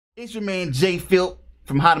It's your man JFILT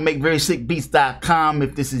from howtomakeverysickbeats.com.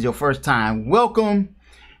 If this is your first time, welcome.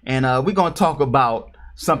 And we're going to talk about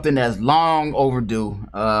something that's long overdue,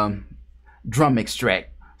 drum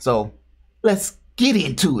extract. So let's get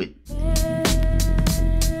into it.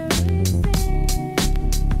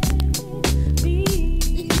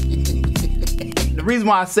 The reason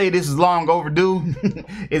why I say this is long overdue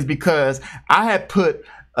is because I had put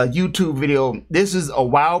a YouTube video. This is a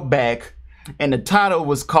while back, and the title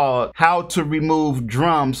was called How to Remove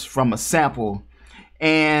Drums from a Sample,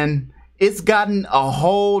 and it's gotten a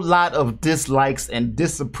whole lot of dislikes and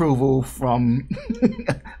disapproval from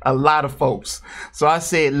a lot of folks. So I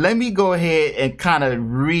said, let me go ahead and kind of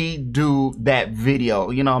redo that video,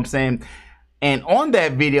 you know what I'm saying? And on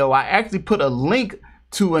that video, I actually put a link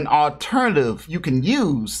to an alternative you can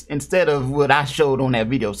use instead of what I showed on that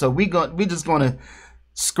video. So we're just gonna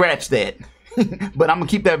scratch that. But I'm gonna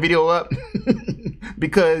keep that video up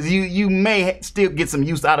because you may still get some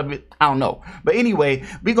use out of it. I don't know. But anyway,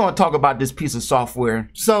 we're gonna talk about this piece of software.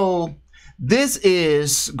 So this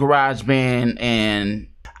is GarageBand, and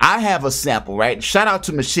I have a sample, right? Shout out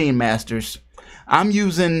to Machine Masters. I'm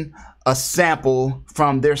using a sample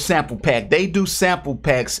from their sample pack. They do sample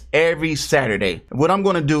packs every Saturday. What I'm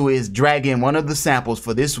gonna do is drag in one of the samples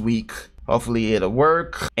for this week. Hopefully it'll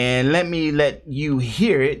work. And let you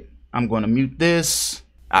hear it. I'm gonna mute this.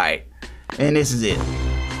 All right, and this is it.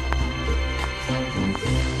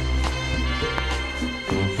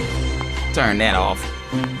 Turn that off.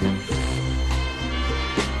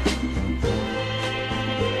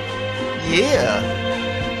 Yeah.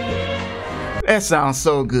 That sounds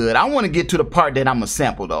so good. I want to get to the part that I'm gonna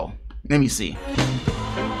sample though. Let me see.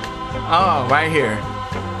 Oh, right here.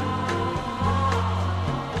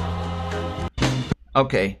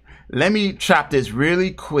 Okay, let me chop this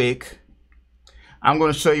really quick. I'm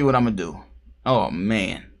gonna show you what I'm gonna do. Oh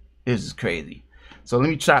man, this is crazy. So let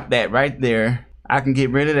me chop that right there. I can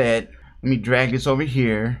get rid of that. Let me drag this over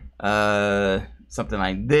here. Something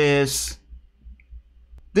like this.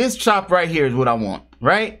 This chop right here is what I want,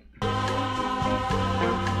 right?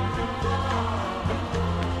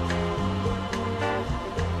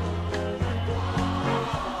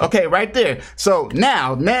 Okay, right there. So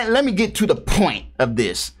now let me get to the point of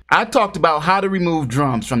this. I talked about how to remove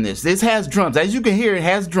drums from this. This has drums. As you can hear, it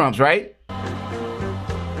has drums, right?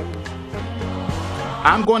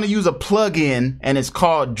 I'm going to use a plugin, and it's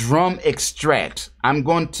called Drum Extract. I'm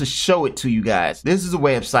going to show it to you guys. This is a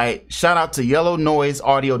website. Shout out to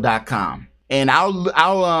yellownoiseaudio.com. And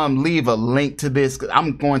I'll leave a link to this.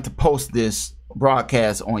 I'm going to post this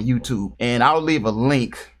broadcast on YouTube, and I'll leave a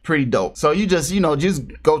link. Pretty dope. So you just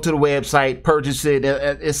go to the website, purchase it.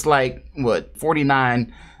 It's like what,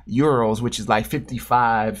 49 euros, which is like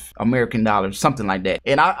 55 American dollars, something like that.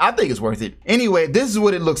 And I think it's worth it. Anyway, this is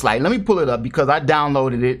what it looks like. Let me pull it up because I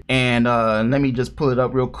downloaded it, and let me just pull it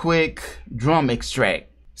up real quick. Drum Extract.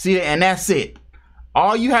 See, and that's it.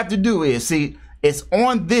 All you have to do is see, it's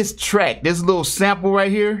on this track, this little sample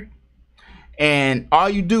right here. And all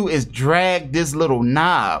you do is drag this little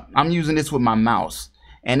knob. I'm using this with my mouse.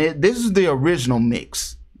 And this is the original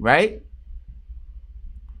mix, right?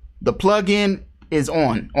 The plugin is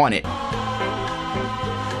on it.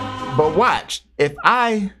 But watch, if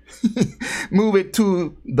I move it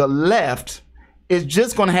to the left, it's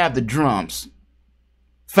just gonna have the drums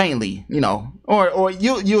faintly, or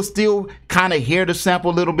you'll still kind of hear the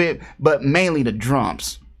sample a little bit, but mainly the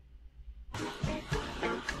drums.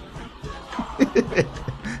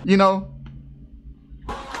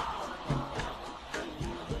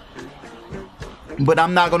 But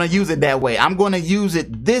I'm not going to use it that way. I'm going to use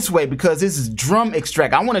it this way because this is drum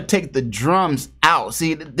extract. I want to take the drums out.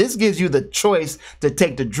 See, this gives you the choice to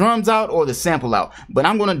take the drums out or the sample out. But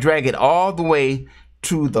I'm going to drag it all the way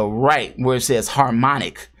to the right where it says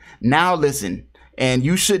harmonic. Now listen, and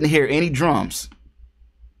you shouldn't hear any drums.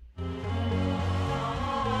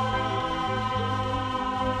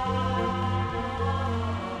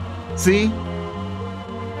 See?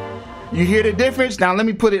 You hear the difference? Now let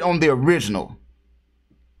me put it on the original.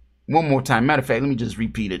 One more time. Matter of fact, let me just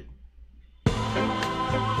repeat it.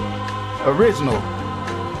 Original.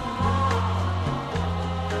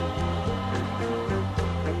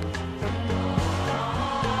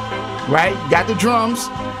 Right? Got the drums,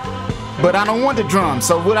 but I don't want the drums.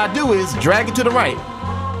 So what I do is drag it to the right.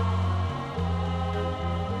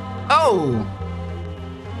 Oh!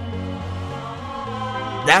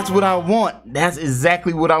 That's what I want. That's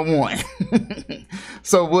exactly what I want.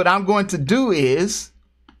 So what I'm going to do is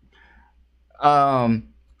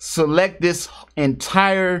select this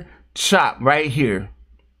entire chop right here.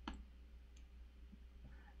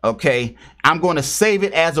 Okay, I'm going to save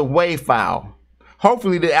it as a WAV file.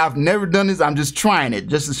 Hopefully that I've never done this. I'm just trying it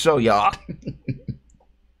just to show y'all.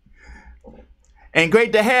 And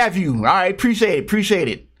great to have you. All right, appreciate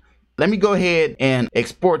it. Let me go ahead and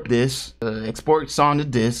export this. Export song to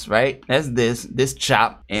this, right? That's this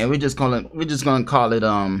chop, and we're just gonna call it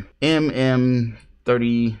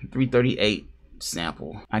MM338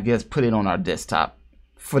 sample. I guess put it on our desktop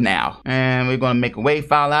for now, and we're gonna make a WAV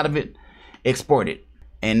file out of it, export it,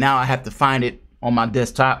 and now I have to find it on my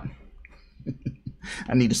desktop.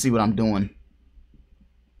 I need to see what I'm doing.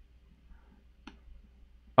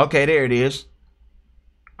 Okay, there it is.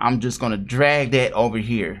 I'm just gonna drag that over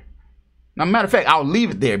here. Now, matter of fact, I'll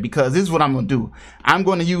leave it there because this is what I'm gonna do. I'm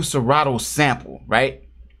gonna use Serato sample, right?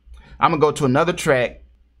 I'm gonna go to another track.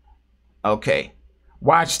 Okay,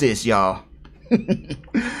 watch this, y'all.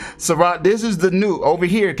 Serato, this is the new over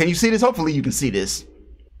here. Can you see this? Hopefully you can see this.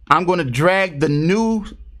 I'm gonna drag the new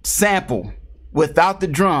sample without the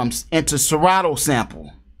drums into Serato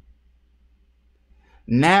sample.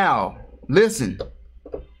 Now, listen.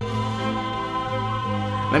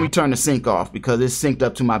 Let me turn the sync off because it's synced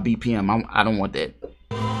up to my BPM. I don't want that.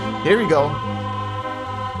 Here we go.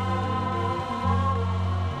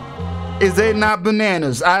 Is it not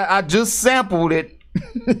bananas? I just sampled it.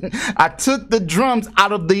 I took the drums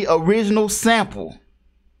out of the original sample.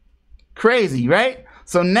 Crazy, right?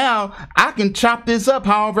 So now I can chop this up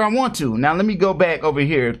however I want to. Now let me go back over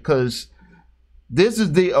here because this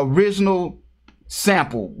is the original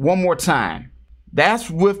sample one more time. That's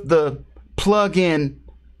with the plug-in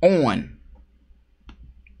on.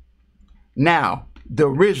 Now the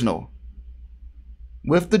original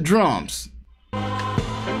with the drums,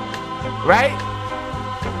 right?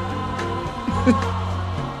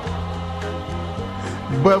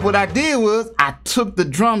 But what I did was I took the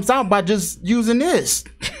drums out by just using this.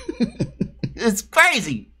 It's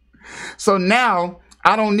crazy. So now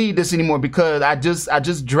I don't need this anymore because I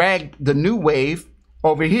just dragged the new wave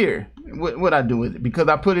over here. What I do with it? Because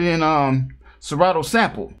I put it in Serato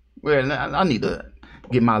sample. Well, I need to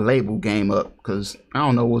get my label game up because I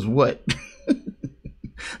don't know what's what.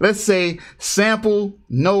 Let's say sample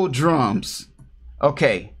no drums.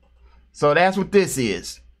 Okay, so that's what this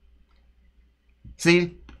is.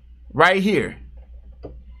 See, right here.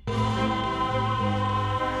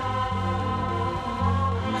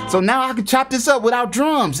 So now I can chop this up without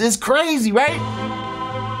drums. It's crazy, right?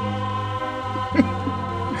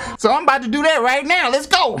 So I'm about to do that right now. Let's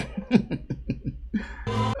go.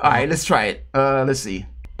 All right, let's try it. Let's see.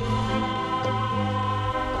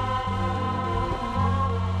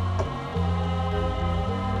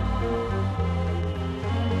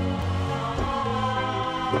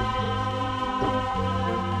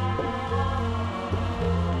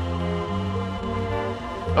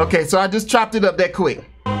 Okay, so I just chopped it up that quick.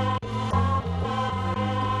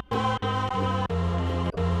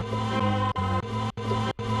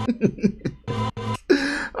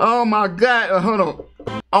 Oh my God, hold on.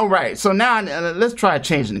 All right, so now let's try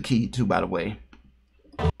changing the key too, by the way.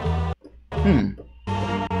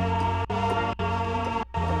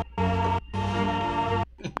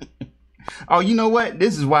 Oh, you know what?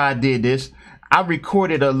 This is why I did this. I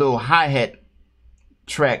recorded a little hi-hat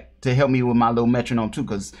track to help me with my little metronome too,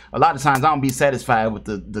 because a lot of times I don't be satisfied with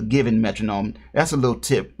the given metronome. That's a little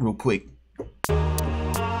tip real quick.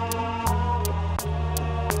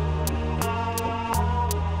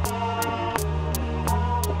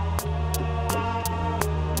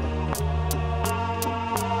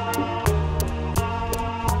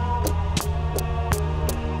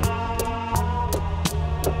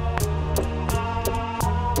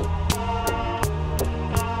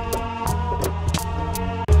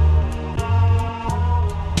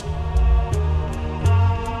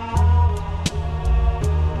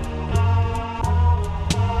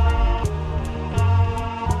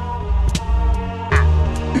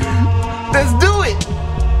 Let's do it.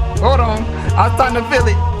 Hold on. I'm starting to feel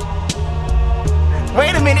it.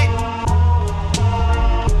 Wait a minute.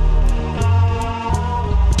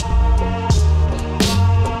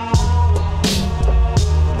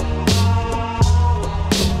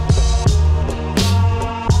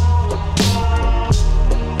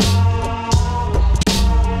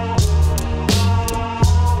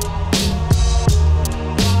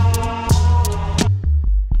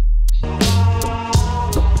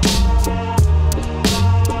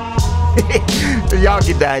 Y'all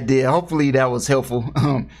get the idea. Hopefully that was helpful.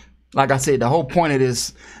 Like I said, the whole point of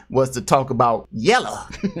this was to talk about yellow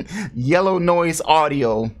yellow noise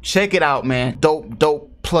audio. Check it out, man.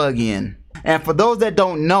 Dope plug-in. And for those that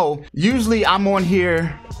don't know, usually I'm on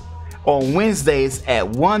here on Wednesdays at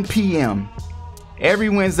 1 p.m. every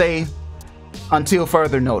Wednesday until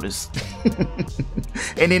further notice.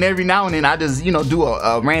 And then every now and then I just, you know, do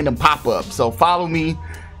a random pop-up. So follow me,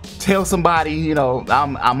 tell somebody, you know,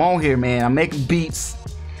 I'm on here, man. I'm making beats,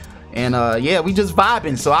 and yeah, we just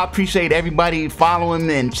vibing. So I appreciate everybody following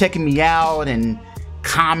and checking me out and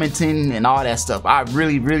commenting and all that stuff. I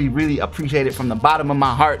really appreciate it from the bottom of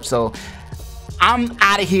my heart. So I'm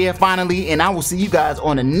out of here finally, and I will see you guys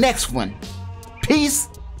on the next one. Peace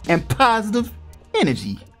and positive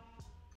energy.